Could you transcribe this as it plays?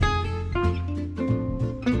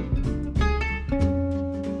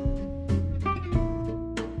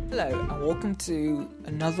welcome to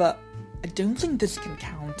another. I don't think this can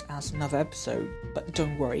count as another episode, but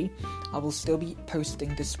don't worry, I will still be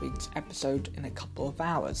posting this week's episode in a couple of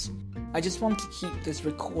hours. I just want to keep this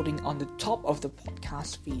recording on the top of the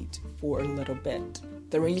podcast feed for a little bit.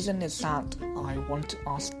 The reason is that I want to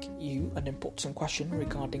ask you an important question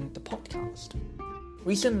regarding the podcast.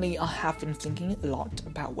 Recently, I have been thinking a lot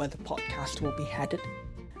about where the podcast will be headed.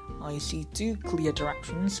 I see two clear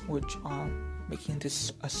directions, which are making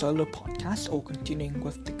this a solo podcast or continuing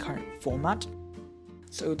with the current format.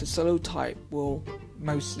 So the solo type will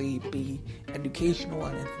mostly be educational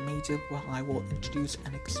and informative, where I will introduce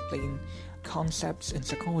and explain concepts in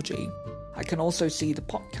psychology. I can also see the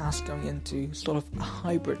podcast going into sort of a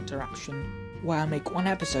hybrid direction, where I make one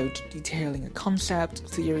episode detailing a concept,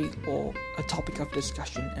 theory, or a topic of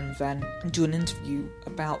discussion, and then do an interview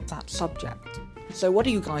about that subject. So what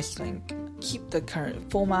do you guys think? Keep the current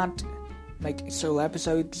format, make solo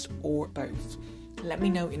episodes, or both? Let me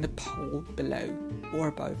know in the poll below,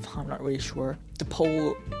 or both, I'm not really sure. The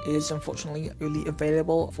poll is unfortunately only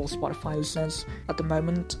available for Spotify listeners at the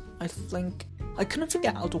moment. I think I couldn't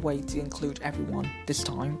figure out a way to include everyone this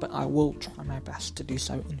time, but I will try my best to do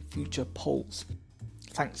so in future polls.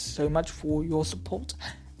 Thanks so much for your support,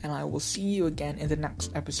 and I will see you again in the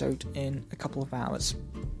next episode in a couple of hours.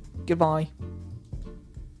 Goodbye.